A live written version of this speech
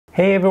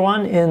Hey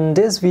everyone, in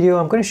this video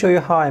I'm going to show you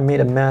how I made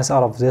a mess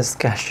out of this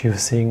sketch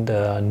using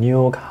the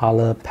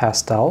Neocolor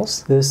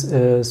pastels. This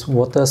is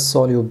water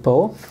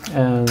soluble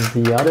and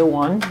the other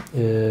one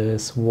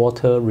is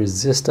water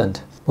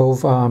resistant.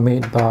 Both are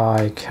made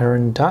by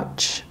Caran.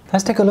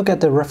 Let's take a look at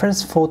the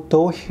reference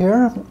photo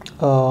here.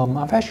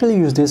 I've actually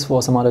used this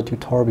for some other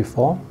tutorial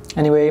before.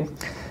 Anyway,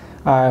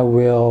 I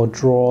will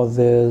draw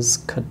this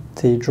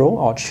cathedral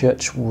or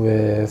church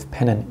with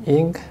pen and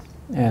ink.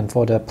 And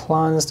for the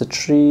plants, the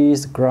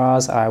trees, the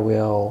grass, I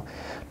will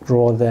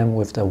draw them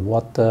with the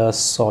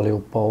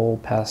water-soluble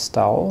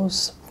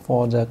pastels.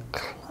 For the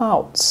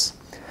clouds,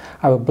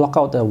 I will block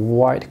out the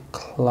white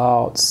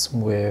clouds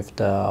with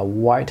the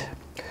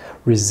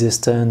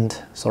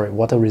water-resistant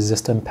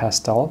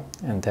pastel,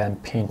 and then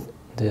paint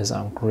this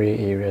on gray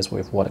areas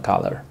with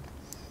watercolor,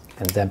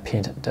 and then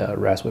paint the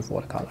rest with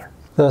watercolor.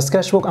 The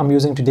sketchbook I'm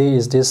using today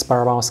is this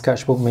spiral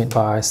sketchbook made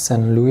by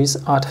St. Louis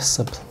Art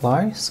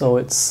Supply. So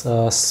it's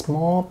a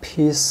small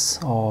piece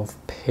of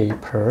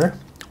paper,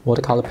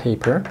 watercolor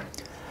paper.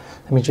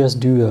 Let me just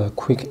do a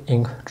quick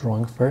ink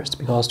drawing first,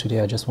 because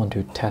today I just want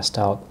to test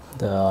out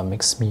the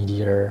mixed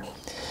media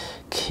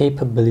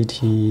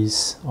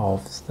capabilities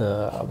of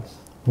the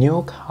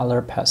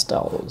Neocolor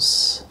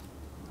pastels.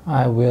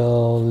 I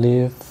will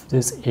leave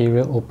this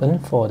area open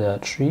for the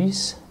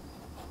trees.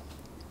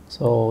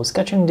 So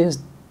sketching this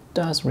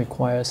does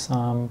require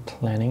some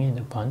planning in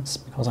advance,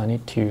 because I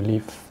need to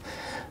leave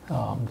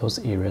those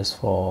areas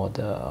for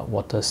the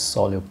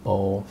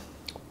water-soluble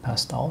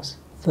pastels.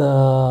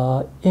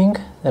 The ink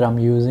that I'm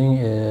using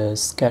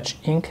is sketch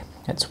ink.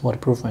 It's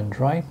waterproof and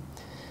dry.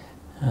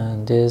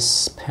 And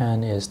this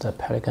pen is the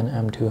Pelikan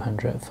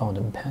M200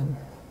 fountain pen.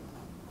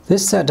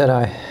 This set that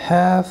I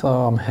have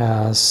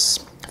has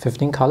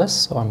 15 colors,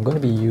 so I'm going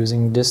to be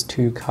using these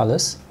two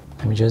colors.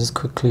 Let me just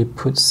quickly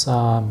put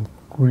some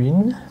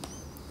green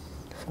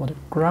for the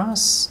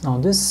grass. Now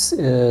this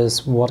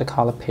is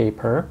watercolor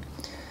paper.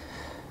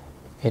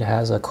 It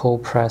has a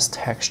cold press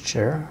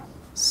texture,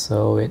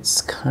 so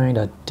it's kind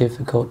of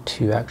difficult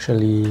to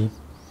actually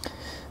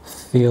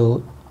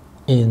fill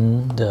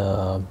into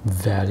the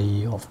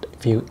valley of the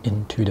paper.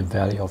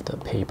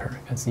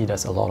 You can see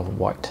there's a lot of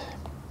white.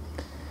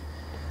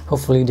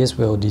 Hopefully this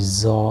will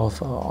dissolve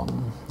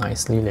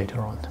nicely later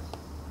on.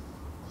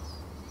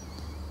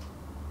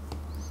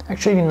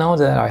 Actually, now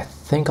that I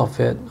think of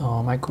it,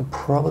 I could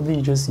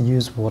probably just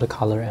use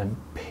watercolor and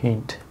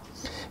paint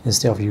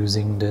instead of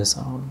using this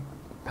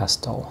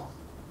pastel.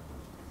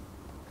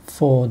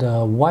 For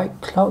the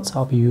white clouds,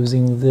 I'll be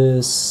using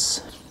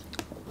this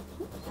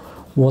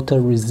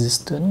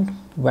water-resistant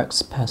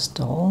wax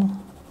pastel.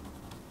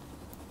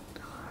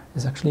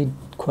 It's actually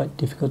quite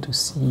difficult to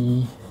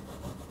see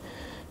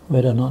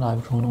whether or not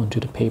I've drawn onto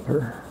the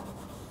paper.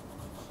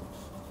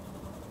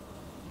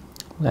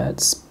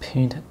 Let's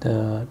paint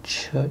the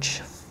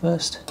church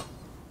first.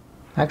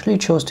 I actually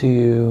chose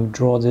to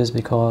draw this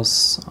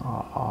because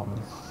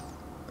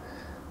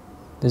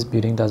this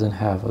building doesn't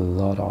have a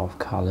lot of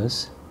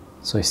colors,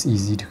 so it's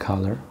easy to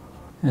color.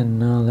 And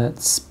now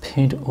let's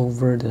paint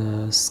over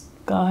the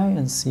sky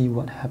and see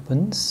what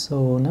happens.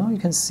 So now you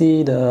can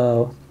see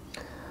the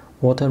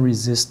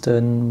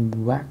water-resistant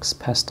wax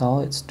pastel.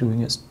 It's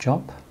doing its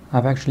job.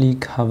 I've actually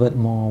covered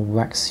more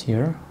wax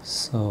here,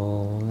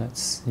 so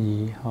let's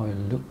see how it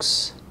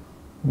looks.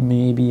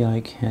 Maybe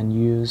I can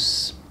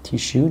use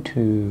tissue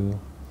to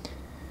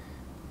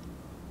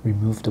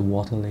remove the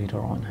water later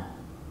on,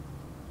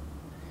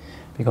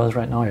 because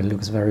right now it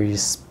looks very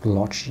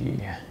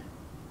splotchy.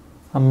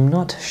 I'm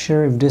not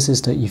sure if this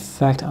is the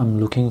effect I'm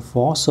looking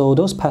for, so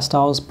those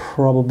pastels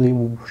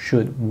probably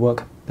should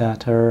work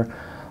better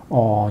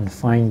on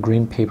fine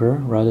grain paper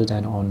rather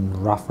than on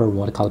rougher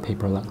watercolor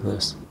paper like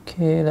this.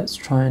 Okay, let's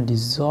try and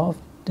dissolve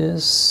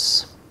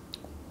this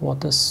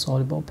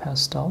water-soluble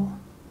pastel.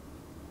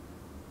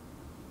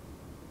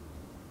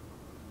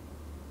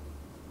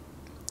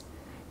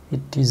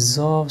 It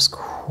dissolves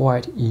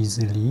quite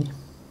easily.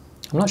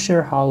 I'm not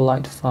sure how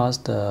light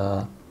fast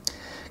the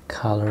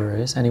color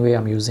is. Anyway,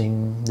 I'm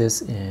using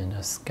this in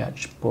a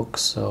sketchbook,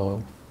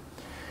 so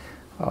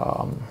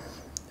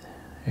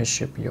it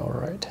should be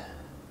alright.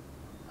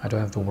 I don't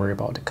have to worry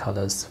about the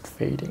colors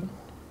fading.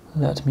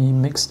 Let me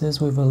mix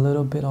this with a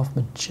little bit of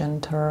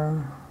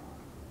magenta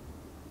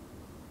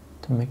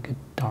to make it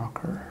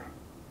darker.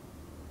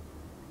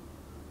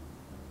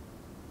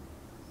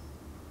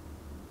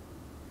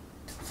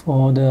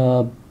 For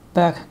the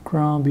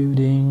background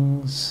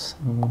buildings,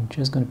 I'm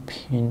just going to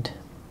paint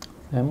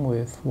them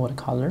with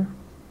watercolor.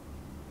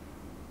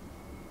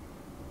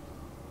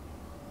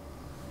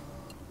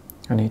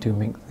 I need to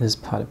make this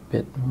part a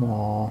bit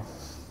more.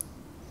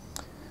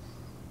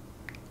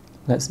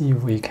 Let's see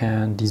if we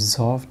can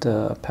dissolve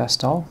the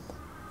pastel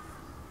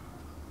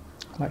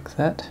like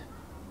that.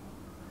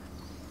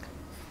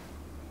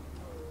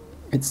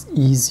 It's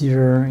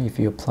easier if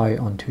you apply it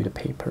onto the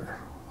paper.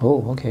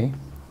 Oh, okay.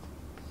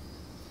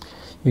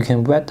 You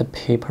can wet the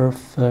paper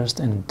first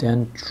and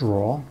then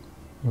draw,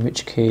 in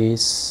which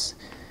case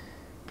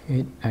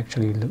it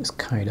actually looks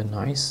kind of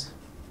nice.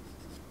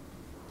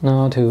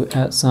 Now to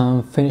add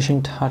some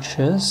finishing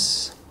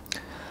touches.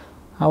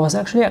 I was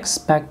actually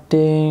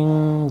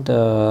expecting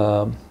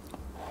the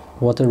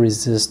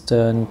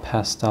water-resistant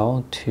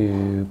pastel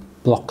to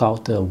block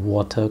out the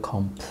water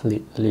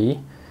completely,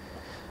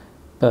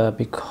 but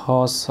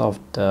because of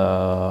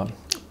the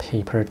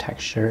paper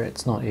texture,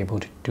 it's not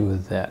able to do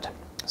that.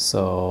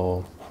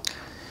 So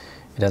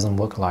it doesn't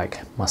work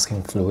like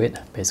masking fluid,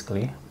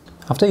 basically.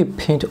 After you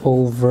paint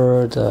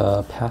over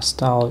the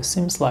pastel, it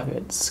seems like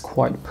it's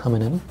quite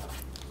permanent.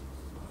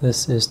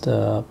 This is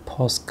the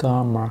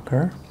Posca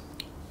marker.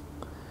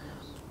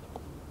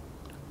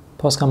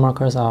 Posca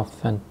markers are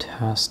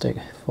fantastic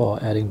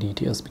for adding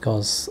details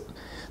because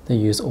they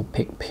use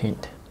opaque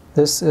paint.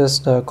 This is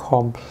the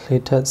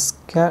completed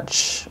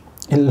sketch.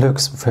 It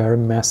looks very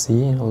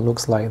messy. It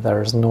looks like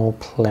there is no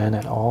plan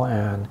at all,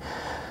 and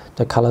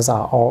the colors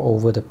are all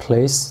over the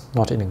place,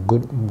 not in a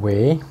good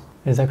way.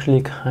 It's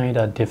actually kind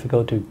of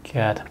difficult to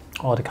get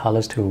all the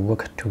colors to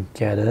work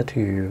together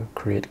to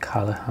create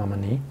color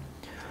harmony.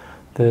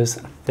 This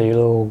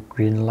phthalo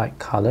green-like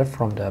color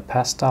from the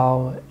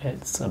pastel,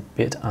 it's a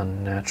bit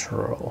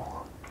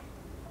unnatural.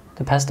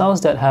 The pastels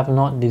that have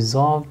not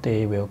dissolved,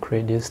 they will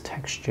create this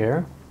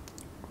texture,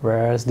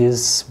 whereas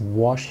this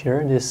wash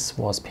here, this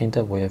was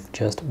painted with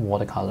just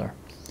watercolor.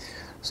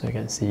 So you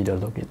can see the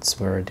look, it's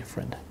very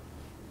different.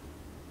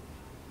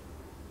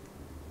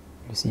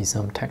 You see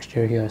some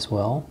texture here as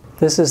well.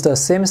 This is the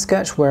same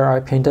sketch where I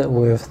painted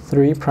with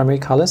 3 primary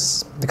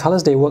colors. The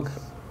colors, they work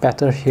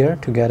better here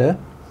together.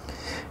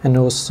 And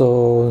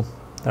also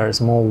there is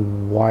more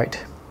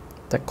white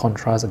that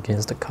contrasts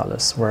against the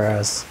colors,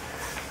 whereas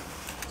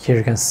here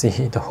you can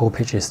see the whole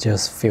page is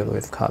just filled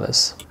with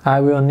colors. I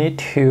will need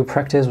to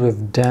practice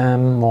with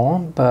them more,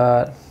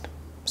 but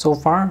so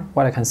far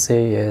what I can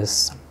say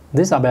is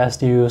these are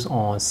best used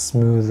on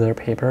smoother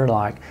paper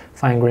like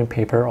fine grain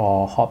paper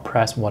or hot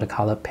press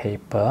watercolor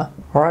paper.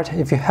 Alright,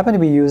 if you happen to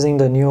be using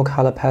the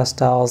Neocolor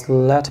pastels,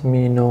 let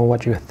me know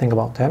what you think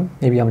about them.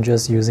 Maybe I'm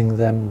just using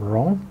them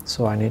wrong,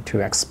 so I need to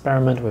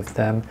experiment with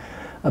them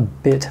a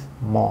bit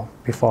more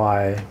before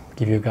I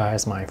give you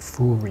guys my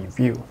full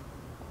review.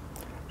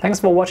 Thanks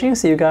for watching,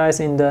 see you guys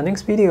in the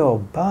next video,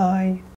 bye!